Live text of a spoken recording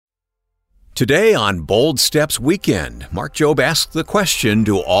Today on Bold Steps Weekend, Mark Jobe asks the question,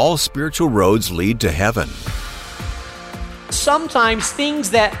 do all spiritual roads lead to heaven? Sometimes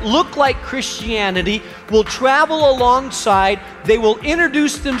things that look like Christianity will travel alongside. They will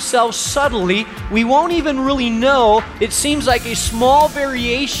introduce themselves subtly. We won't even really know. It seems like a small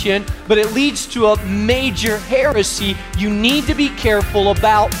variation, but it leads to a major heresy. You need to be careful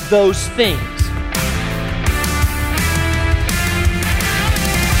about those things.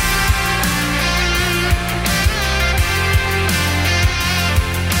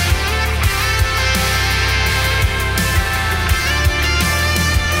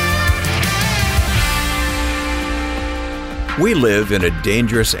 We live in a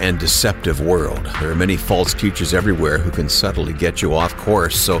dangerous and deceptive world. There are many false teachers everywhere who can subtly get you off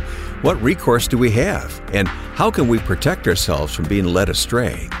course. So what recourse do we have? And how can we protect ourselves from being led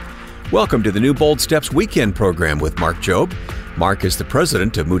astray? Welcome to the new Bold Steps Weekend program with Mark Jobe. Mark is the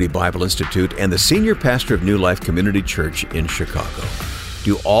president of Moody Bible Institute and the senior pastor of New Life Community Church in Chicago.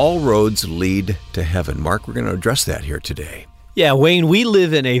 Do all roads lead to heaven? Mark, we're going to address that here today. Yeah, Wayne, we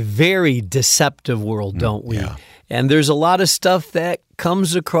live in a very deceptive world, don't we? Yeah. And there's a lot of stuff that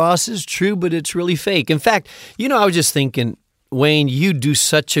comes across as true, but it's really fake. In fact, I was just thinking, Wayne, you do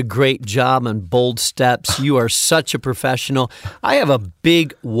such a great job on Bold Steps. You are such a professional. I have a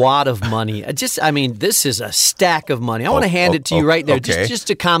big wad of money. This is a stack of money. I want to hand it to you right there, okay. just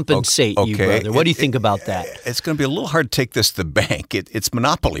to compensate you, brother. What do you think about that? It's going to be a little hard to take this to the bank. It's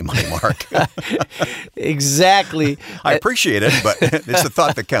monopoly money, Mark. Exactly. I appreciate it, but it's the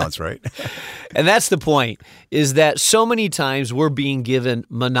thought that counts, right? And that's the point, is that so many times we're being given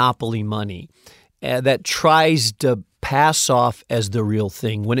monopoly money that tries to pass off as the real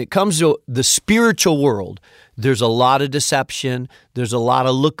thing. When it comes to the spiritual world, there's a lot of deception, there's a lot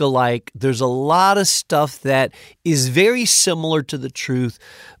of look-alike, there's a lot of stuff that is very similar to the truth,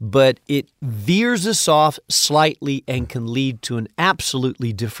 but it veers us off slightly and can lead to an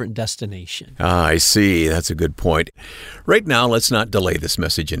absolutely different destination. I see. That's a good point. Right now, let's not delay this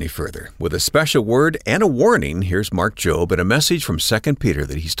message any further. With a special word and a warning, here's Mark Jobe and a message from 2 Peter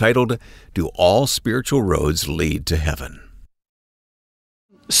that he's titled, Do All Spiritual Roads Lead to Heaven?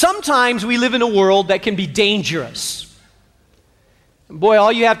 Sometimes we live in a world that can be dangerous. Boy,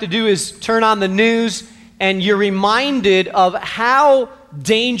 all you have to do is turn on the news and you're reminded of how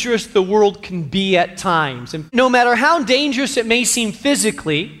dangerous the world can be at times. And no matter how dangerous it may seem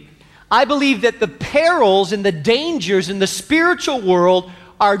physically, I believe that the perils and the dangers in the spiritual world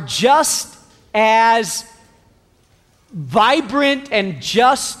are just as vibrant and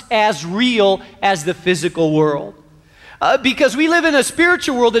just as real as the physical world. Because we live in a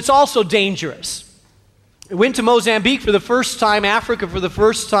spiritual world that's also dangerous. I went to Mozambique for the first time, Africa for the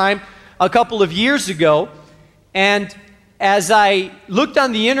first time, a couple of years ago. And as I looked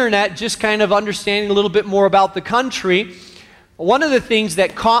on the internet, just kind of understanding a little bit more about the country, one of the things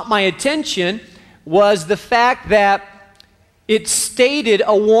that caught my attention was the fact that it stated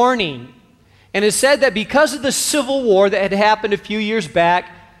a warning. And it said that because of the civil war that had happened a few years back,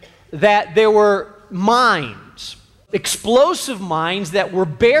 that there were mines, explosive mines that were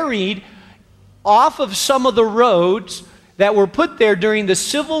buried off of some of the roads that were put there during the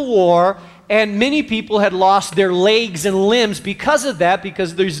Civil War, and many people had lost their legs and limbs because of that,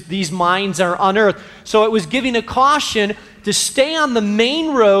 because these mines are unearthed. So it was giving a caution to stay on the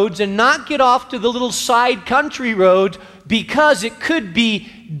main roads and not get off to the little side country roads because it could be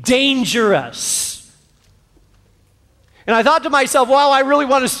dangerous. And I thought to myself, wow, I really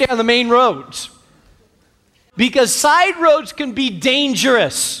want to stay on the main roads. Because side roads can be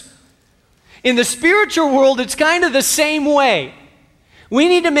dangerous. In the spiritual world, it's kind of the same way. We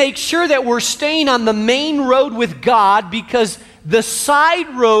need to make sure that we're staying on the main road with God, because the side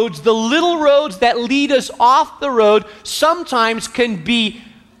roads, the little roads that lead us off the road, sometimes can be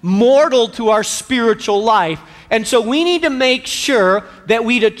mortal to our spiritual life. And so we need to make sure that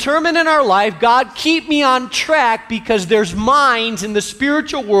we determine in our life, God, keep me on track, because there's mines in the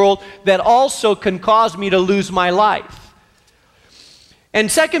spiritual world that also can cause me to lose my life. And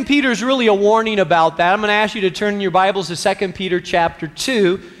 2 Peter is really a warning about that. I'm going to ask you to turn in your Bibles to 2 Peter chapter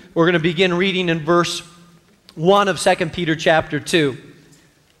 2. We're going to begin reading in verse 1 of 2 Peter chapter 2.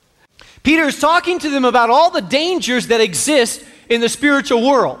 Peter is talking to them about all the dangers that exist in the spiritual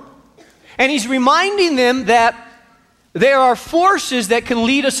world. And he's reminding them that there are forces that can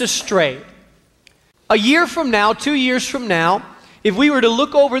lead us astray. A year from now, 2 years from now, if we were to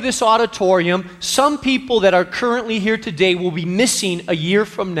look over this auditorium, some people that are currently here today will be missing a year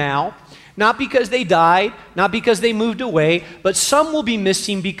from now. Not because they died, not because they moved away, but some will be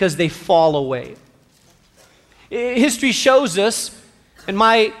missing because they fall away. History shows us, and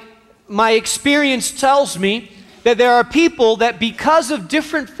my my experience tells me that there are people that because of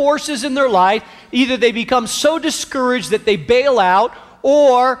different forces in their life, either they become so discouraged that they bail out,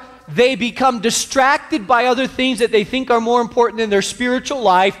 or they become distracted by other things that they think are more important in their spiritual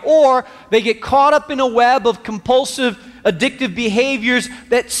life, or they get caught up in a web of compulsive, addictive behaviors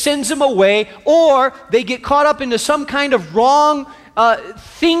that sends them away, or they get caught up into some kind of wrong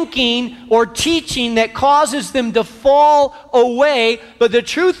thinking or teaching that causes them to fall away. But the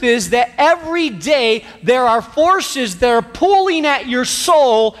truth is that every day there are forces that are pulling at your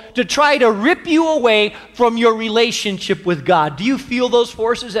soul to try to rip you away from your relationship with God. Do you feel those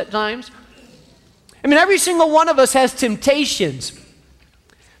forces at times? I mean, every single one of us has temptations,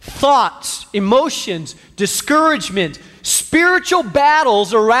 thoughts, emotions, discouragement, spiritual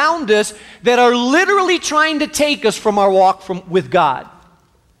battles around us that are literally trying to take us from our walk with God.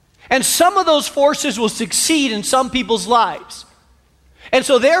 And some of those forces will succeed in some people's lives. And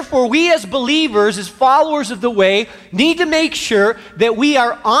so therefore, we as believers, as followers of the way, need to make sure that we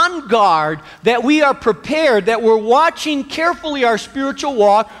are on guard, that we are prepared, that we're watching carefully our spiritual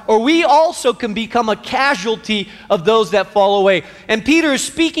walk, or we also can become a casualty of those that fall away. And Peter is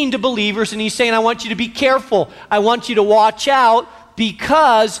speaking to believers, and he's saying, I want you to be careful. I want you to watch out,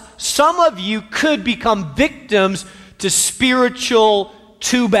 because some of you could become victims to spiritual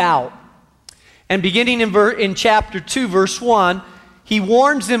tube out. And beginning in chapter 2, verse 1, he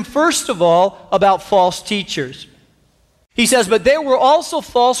warns them, first of all, about false teachers. He says, but there were also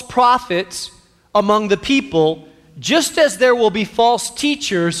false prophets among the people, just as there will be false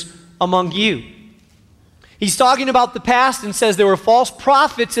teachers among you. He's talking about the past and says there were false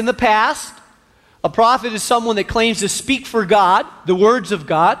prophets in the past. A prophet is someone that claims to speak for God, the words of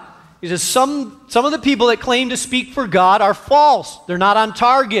God. He says some of the people that claim to speak for God are false. They're not on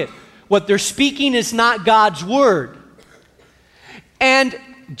target. What they're speaking is not God's word. And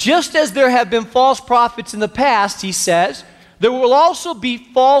just as there have been false prophets in the past, he says, there will also be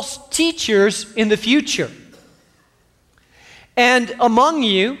false teachers in the future. And among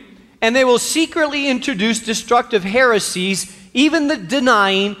you, and they will secretly introduce destructive heresies, even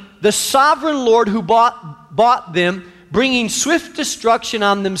denying the sovereign Lord who bought them, bringing swift destruction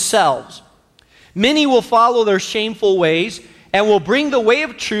on themselves. Many will follow their shameful ways and will bring the way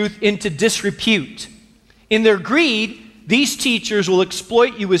of truth into disrepute. In their greed, these teachers will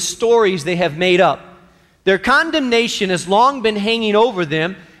exploit you with stories they have made up. Their condemnation has long been hanging over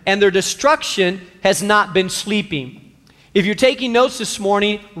them, and their destruction has not been sleeping. If you're taking notes this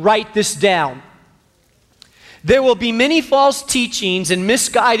morning, write this down. There will be many false teachings and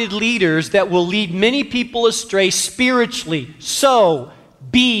misguided leaders that will lead many people astray spiritually. So,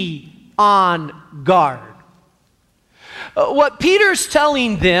 be on guard. What Peter's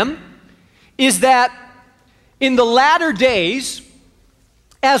telling them is that in the latter days,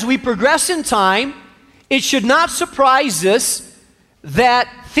 as we progress in time, it should not surprise us that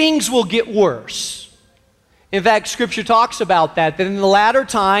things will get worse. In fact, Scripture talks about that in the latter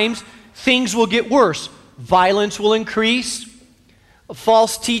times, things will get worse. Violence will increase.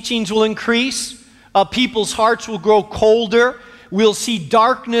 False teachings will increase. People's hearts will grow colder. We'll see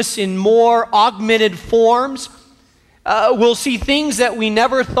darkness in more augmented forms. We'll see things that we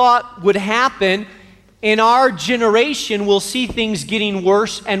never thought would happen. In our generation, we'll see things getting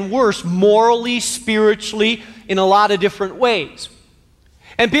worse and worse, morally, spiritually, in a lot of different ways.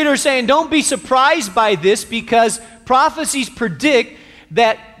 And Peter's saying, don't be surprised by this, because prophecies predict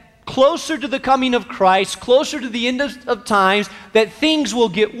that closer to the coming of Christ, closer to the end of times, that things will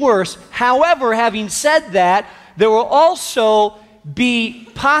get worse. However, having said that, there will also be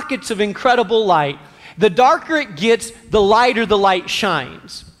pockets of incredible light. The darker it gets, the lighter the light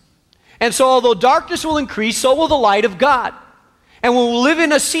shines. And so although darkness will increase, so will the light of God. And we'll live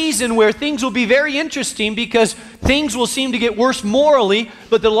in a season where things will be very interesting, because things will seem to get worse morally,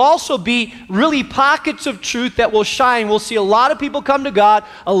 but there'll also be really pockets of truth that will shine. We'll see a lot of people come to God,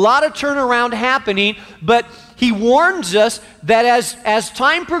 a lot of turnaround happening, but he warns us that as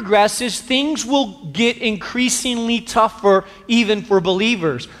time progresses, things will get increasingly tougher even for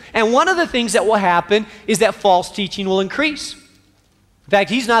believers. And one of the things that will happen is that false teaching will increase. In fact,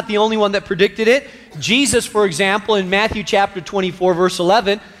 he's not the only one that predicted it. Jesus, for example, in Matthew chapter 24, verse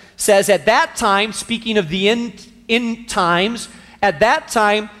 11, says, at that time, speaking of the end times, at that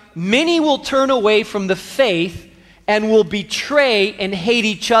time, many will turn away from the faith and will betray and hate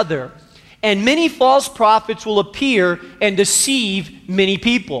each other. And many false prophets will appear and deceive many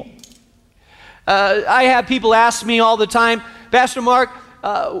people. I have people ask me all the time, Pastor Mark,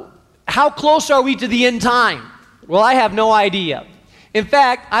 how close are we to the end time? Well, I have no idea. In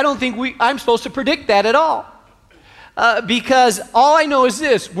fact, I don't think I'm supposed to predict that at all. because all I know is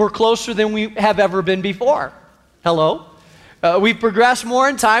this: we're closer than we have ever been before. Hello? We've progressed more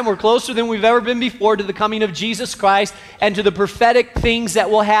in time. We're closer than we've ever been before to the coming of Jesus Christ and to the prophetic things that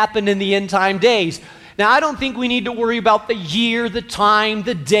will happen in the end time days. Now, I don't think we need to worry about the year, the time,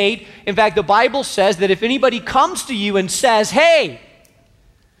 the date. In fact, the Bible says that if anybody comes to you and says, hey,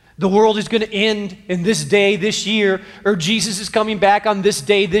 the world is going to end in this day, this year, or Jesus is coming back on this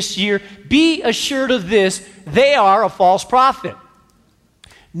day, this year, be assured of this: they are a false prophet.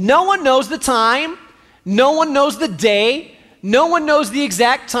 No one knows the time. No one knows the day. No one knows the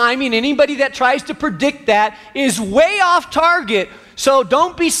exact timing. Anybody that tries to predict that is way off target. So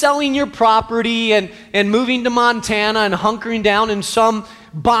don't be selling your property and moving to Montana and hunkering down in some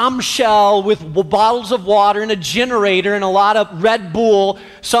bombshell with bottles of water and a generator and a lot of Red Bull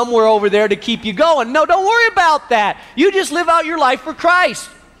somewhere over there to keep you going. No, don't worry about that. You just live out your life for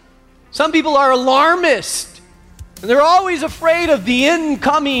Christ. Some people are alarmists. And they're always afraid of the end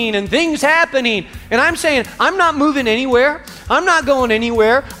coming and things happening. And I'm saying, I'm not moving anywhere. I'm not going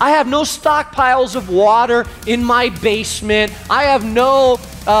anywhere. I have no stockpiles of water in my basement. I have no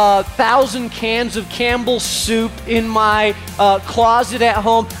 1,000 cans of Campbell's soup in my closet at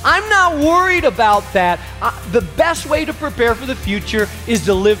home. I'm not worried about that. The best way to prepare for the future is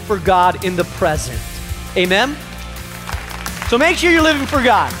to live for God in the present. Amen? So make sure you're living for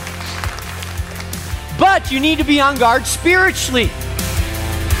God. But you need to be on guard spiritually.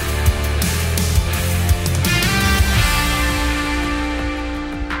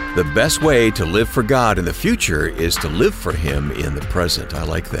 The best way to live for God in the future is to live for Him in the present. I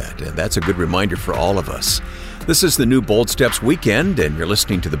like that. And that's a good reminder for all of us. This is the new Bold Steps Weekend, and you're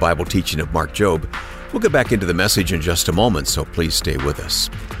listening to the Bible teaching of Mark Jobe. We'll get back into the message in just a moment, so please stay with us.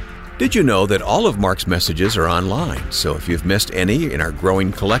 Did you know that all of Mark's messages are online? So if you've missed any in our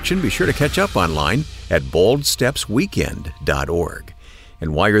growing collection, be sure to catch up online at boldstepsweekend.org.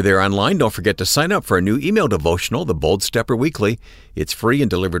 And while you're there online, don't forget to sign up for our new email devotional, the Bold Stepper Weekly. It's free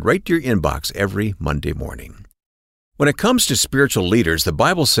and delivered right to your inbox every Monday morning. When it comes to spiritual leaders, the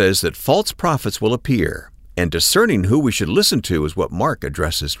Bible says that false prophets will appear, and discerning who we should listen to is what Mark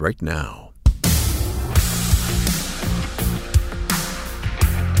addresses right now.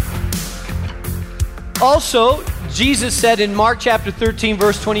 Also, Jesus said in Mark chapter 13,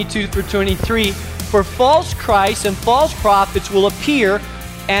 verse 22 through 23, for false Christs and false prophets will appear,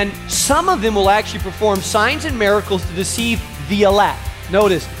 and some of them will actually perform signs and miracles to deceive the elect.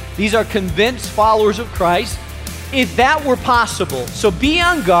 Notice, these are convinced followers of Christ, if that were possible. So be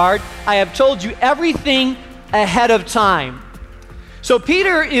on guard. I have told you everything ahead of time. So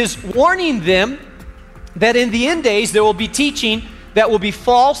Peter is warning them that in the end days there will be teaching that will be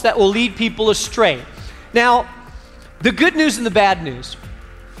false, that will lead people astray. Now, the good news and the bad news.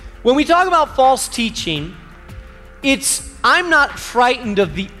 When we talk about false teaching, I'm not frightened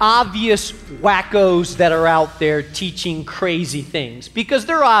of the obvious wackos that are out there teaching crazy things, because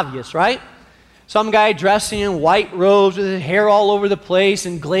they're obvious, right? Some guy dressing in white robes with his hair all over the place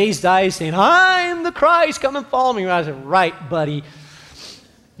and glazed eyes saying, I'm the Christ, come and follow me. And I said, right, buddy.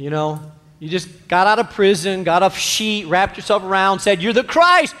 You know, you just got out of prison, got a sheet, wrapped yourself around, said, you're the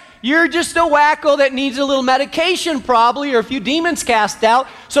Christ. You're just a wacko that needs a little medication probably, or a few demons cast out.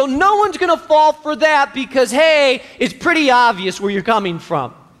 So no one's going to fall for that because, hey, it's pretty obvious where you're coming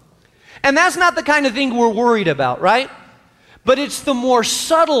from. And that's not the kind of thing we're worried about, right? But it's the more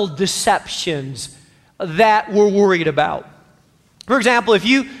subtle deceptions that we're worried about. For example, if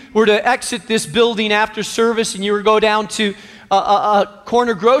you were to exit this building after service and you were to go down to a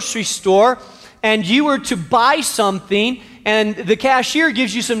corner grocery store and you were to buy something and the cashier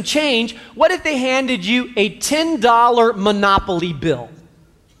gives you some change, what if they handed you a $10 Monopoly bill?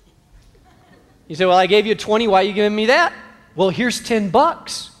 You say, well, I gave you 20, why are you giving me that? Well, here's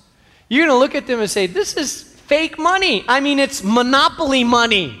 $10. You're going to look at them and say, this is fake money. I mean, it's Monopoly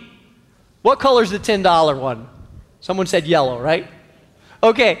money. What color is the $10 one? Someone said yellow, right?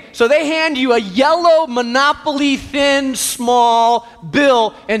 Okay, so they hand you a yellow Monopoly thin, small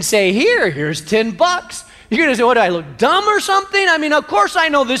bill and say, here's $10. You're going to say, what, do I look dumb or something? I mean, of course I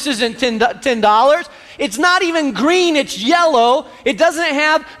know this isn't $10. It's not even green, it's yellow. It doesn't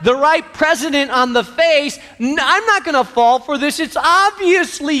have the right president on the face. I'm not going to fall for this. It's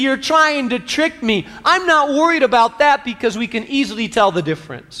obviously you're trying to trick me. I'm not worried about that because we can easily tell the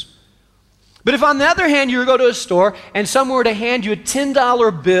difference. But if on the other hand you were to go to a store and someone were to hand you a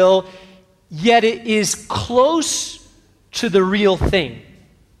 $10 bill, yet it is close to the real thing,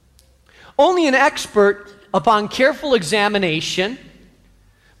 only an expert, upon careful examination,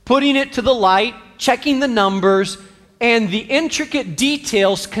 putting it to the light, checking the numbers, and the intricate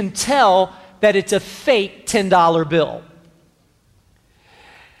details can tell that it's a fake $10 bill.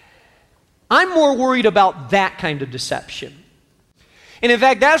 I'm more worried about that kind of deception. And in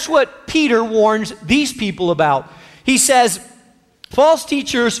fact, that's what Peter warns these people about. He says, false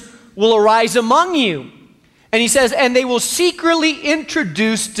teachers will arise among you. And he says, and they will secretly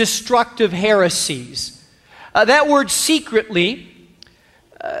introduce destructive heresies. That word secretly,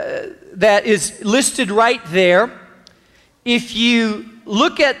 that is listed right there. If you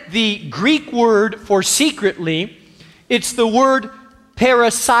look at the Greek word for secretly, it's the word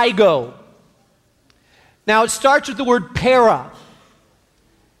parapsycho. Now, it starts with the word para.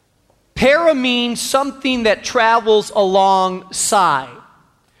 Para means something that travels alongside.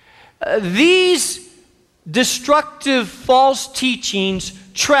 These destructive false teachings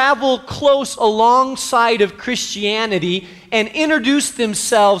travel close alongside of Christianity and introduce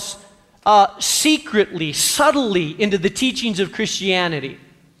themselves secretly, subtly into the teachings of Christianity.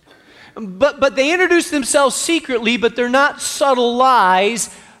 But they introduce themselves secretly, but they're not subtle lies.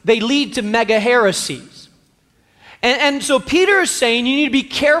 They lead to mega heresies. And so Peter is saying you need to be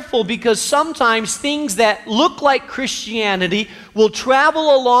careful because sometimes things that look like Christianity will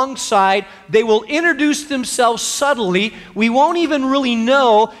travel alongside. They will introduce themselves subtly. We won't even really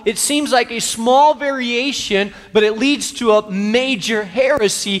know. It seems like a small variation, but it leads to a major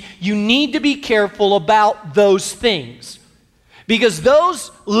heresy. You need to be careful about those things. Because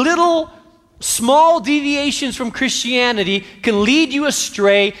those little small deviations from Christianity can lead you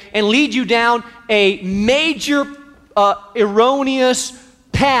astray and lead you down a major erroneous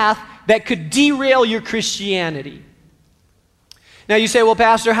path that could derail your Christianity. Now you say, well,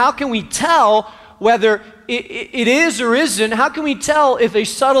 Pastor, how can we tell whether it is or isn't? How can we tell if a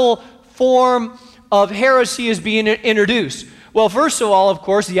subtle form of heresy is being introduced? Well, first of all, of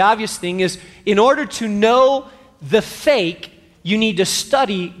course, the obvious thing is in order to know the fake, you need to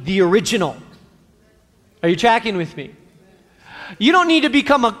study the original. Are you tracking with me? You don't need to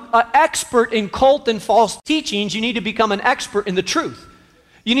become an expert in cult and false teachings. You need to become an expert in the truth.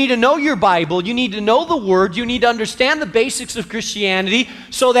 You need to know your Bible. You need to know the Word. You need to understand the basics of Christianity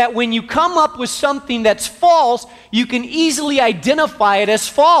so that when you come up with something that's false, you can easily identify it as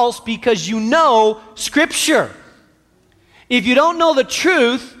false because you know Scripture. If you don't know the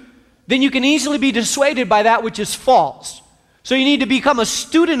truth, then you can easily be dissuaded by that which is false. So you need to become a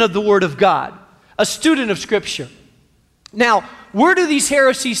student of the Word of God, a student of Scripture. Now, where do these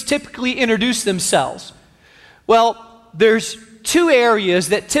heresies typically introduce themselves? Well, there's two areas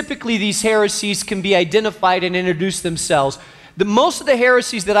that typically these heresies can be identified and introduce themselves. Most of the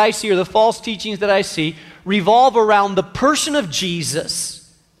heresies that I see, or the false teachings that I see, revolve around the person of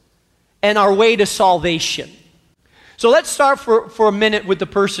Jesus and our way to salvation. So let's start for a minute with the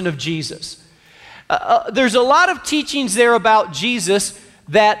person of Jesus. There's a lot of teachings there about Jesus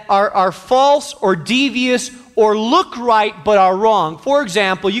that are false or devious or look right but are wrong. For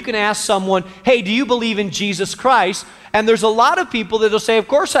example, you can ask someone, hey, do you believe in Jesus Christ? And there's a lot of people that will say, of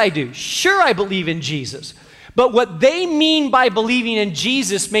course I do. Sure, I believe in Jesus. But what they mean by believing in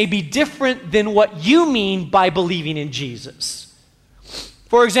Jesus may be different than what you mean by believing in Jesus.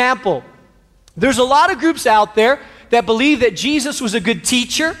 For example, there's a lot of groups out there that believe that Jesus was a good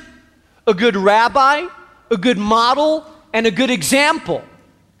teacher, a good rabbi, a good model, and a good example.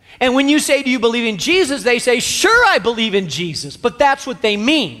 And when you say, do you believe in Jesus? They say, sure, I believe in Jesus. But that's what they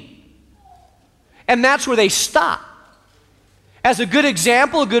mean. And that's where they stop. As a good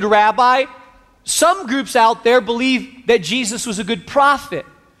example, a good rabbi, some groups out there believe that Jesus was a good prophet.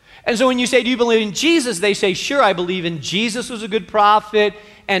 And so when you say, do you believe in Jesus? They say, sure, I believe in Jesus was a good prophet,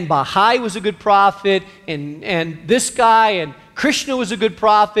 and Baha'i was a good prophet, and this guy, and Krishna was a good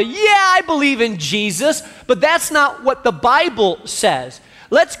prophet. Yeah, I believe in Jesus, but that's not what the Bible says.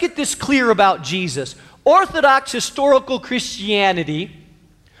 Let's get this clear about Jesus. Orthodox historical Christianity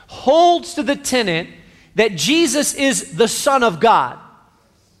holds to the tenet that Jesus is the Son of God.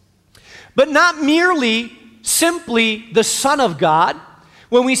 But not merely simply the Son of God.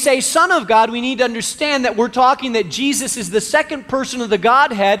 When we say Son of God, we need to understand that we're talking that Jesus is the second person of the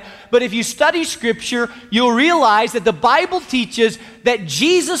Godhead. But if you study Scripture, you'll realize that the Bible teaches that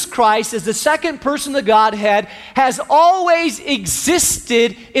Jesus Christ, as the second person of the Godhead, has always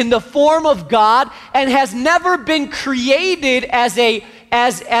existed in the form of God and has never been created as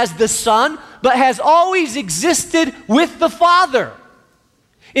the Son, but has always existed with the Father.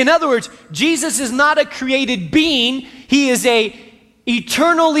 In other words, Jesus is not a created being. He is a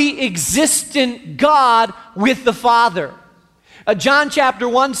eternally existent God with the Father. John chapter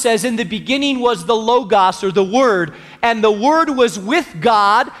 1 says, in the beginning was the Logos, or the Word, and the Word was with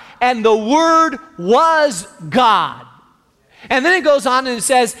God, and the Word was God. And then it goes on and it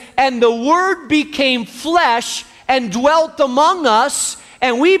says, and the Word became flesh and dwelt among us,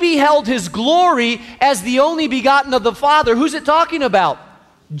 and we beheld his glory as the only begotten of the Father. Who's it talking about?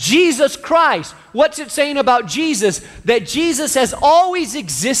 Jesus Christ. What's it saying about Jesus? That Jesus has always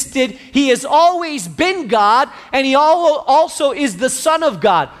existed, he has always been God, and he also is the Son of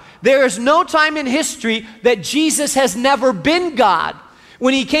God. There is no time in history that Jesus has never been God.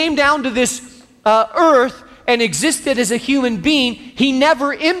 When he came down to this earth and existed as a human being, he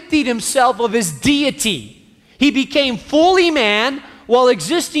never emptied himself of his deity. He became fully man while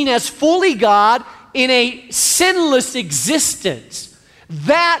existing as fully God in a sinless existence.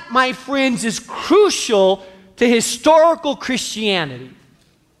 That, my friends, is crucial to historical Christianity.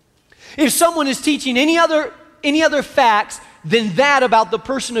 If someone is teaching any other facts than that about the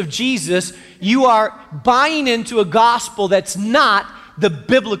person of Jesus, you are buying into a gospel that's not the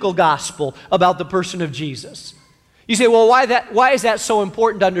biblical gospel about the person of Jesus. You say, well, why is that so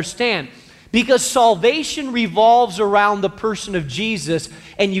important to understand? Because salvation revolves around the person of Jesus,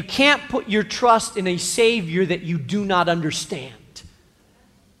 and you can't put your trust in a Savior that you do not understand.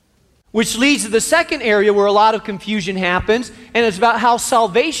 Which leads to the second area where a lot of confusion happens, and it's about how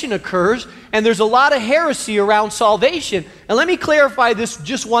salvation occurs, and there's a lot of heresy around salvation. And let me clarify this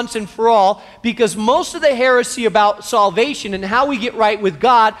just once and for all, because most of the heresy about salvation and how we get right with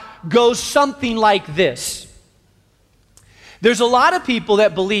God goes something like this. There's a lot of people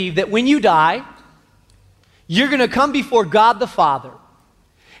that believe that when you die, you're going to come before God the Father,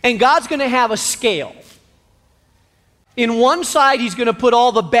 and God's going to have a scale. In one side, he's going to put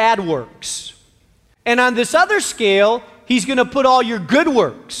all the bad works. And on this other scale, he's going to put all your good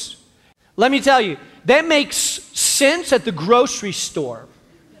works. Let me tell you, that makes sense at the grocery store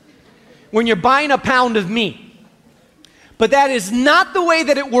when you're buying a pound of meat. But that is not the way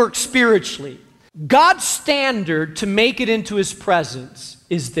that it works spiritually. God's standard to make it into his presence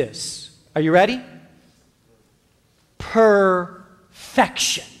is this. Are you ready?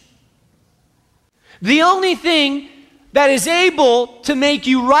 Perfection. The only thing that is able to make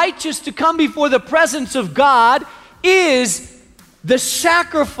you righteous to come before the presence of God is the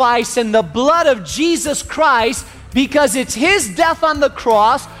sacrifice and the blood of Jesus Christ, because it's his death on the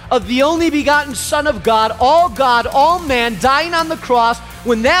cross of the only begotten Son of God, all man, dying on the cross.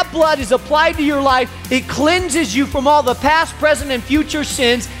 When that blood is applied to your life, it cleanses you from all the past, present, and future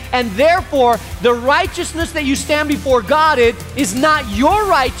sins, and therefore the righteousness that you stand before God in is not your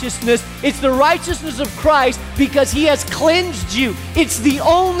righteousness, it's the righteousness of Christ, because he has cleansed you. It's the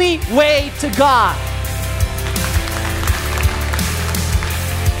only way to God.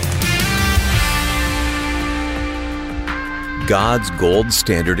 God's gold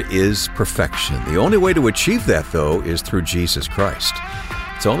standard is perfection. The only way to achieve that, though, is through Jesus Christ.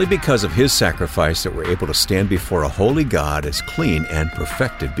 It's only because of his sacrifice that we're able to stand before a holy God as clean and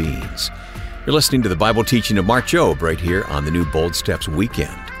perfected beings. You're listening to the Bible teaching of Mark Jobe right here on the new Bold Steps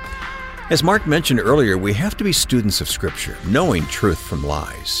Weekend. As Mark mentioned earlier, we have to be students of Scripture, knowing truth from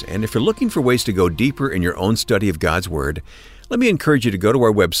lies. And if you're looking for ways to go deeper in your own study of God's Word, let me encourage you to go to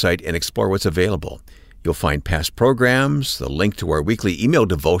our website and explore what's available. You'll find past programs, the link to our weekly email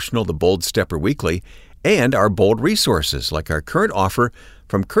devotional, The Bold Stepper Weekly, and our bold resources like our current offer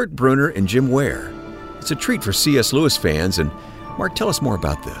from Kurt Bruner and Jim Ware. It's a treat for C.S. Lewis fans, and Mark, tell us more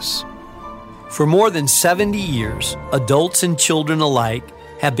about this. For more than 70 years, adults and children alike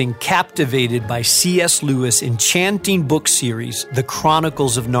have been captivated by C.S. Lewis' enchanting book series, The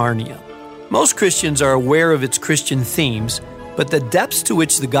Chronicles of Narnia. Most Christians are aware of its Christian themes, but the depths to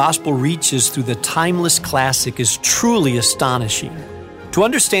which the gospel reaches through the timeless classic is truly astonishing. To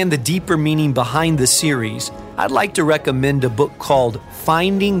understand the deeper meaning behind the series, I'd like to recommend a book called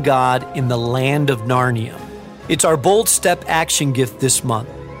Finding God in the Land of Narnia. It's our Bold Step action gift this month,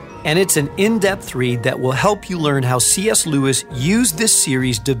 and it's an in-depth read that will help you learn how C.S. Lewis used this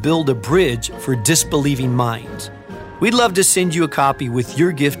series to build a bridge for disbelieving minds. We'd love to send you a copy with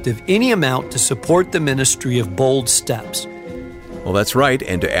your gift of any amount to support the ministry of Bold Steps. Well, that's right,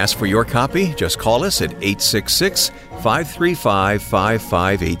 and to ask for your copy, just call us at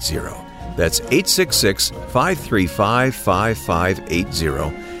 866-535-5580. That's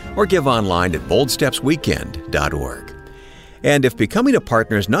 866-535-5580, or give online at boldstepsweekend.org. And if becoming a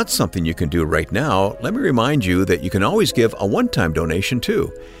partner is not something you can do right now, let me remind you that you can always give a one-time donation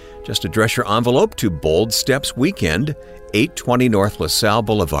too. Just address your envelope to Bold Steps Weekend, 820 North LaSalle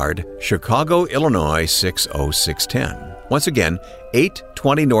Boulevard, Chicago, Illinois 60610. Once again,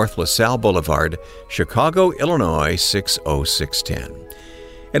 820 North LaSalle Boulevard, Chicago, Illinois 60610.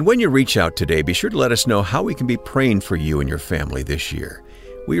 And when you reach out today, be sure to let us know how we can be praying for you and your family this year.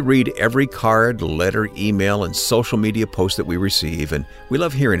 We read every card, letter, email, and social media post that we receive, and we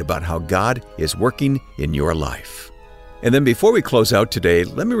love hearing about how God is working in your life. And then before we close out today,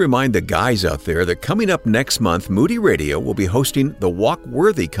 let me remind the guys out there that coming up next month, Moody Radio will be hosting the Walk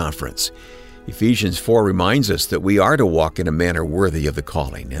Worthy Conference. Ephesians 4 reminds us that we are to walk in a manner worthy of the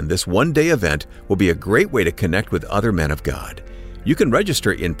calling, and this one-day event will be a great way to connect with other men of God. You can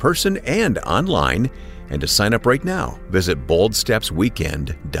register in person and online, and to sign up right now, visit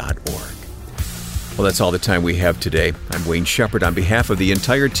boldstepsweekend.org. Well, that's all the time we have today. I'm Wayne Shepherd on behalf of the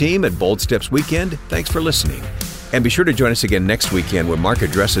entire team at Bold Steps Weekend. Thanks for listening. And be sure to join us again next weekend when Mark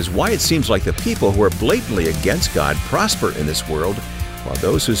addresses why it seems like the people who are blatantly against God prosper in this world, while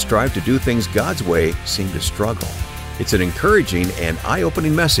those who strive to do things God's way seem to struggle. It's an encouraging and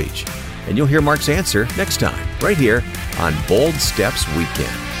eye-opening message, and you'll hear Mark's answer next time, right here on Bold Steps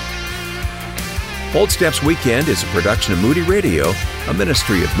Weekend. Bold Steps Weekend is a production of Moody Radio, a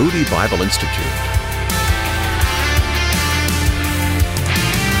ministry of Moody Bible Institute.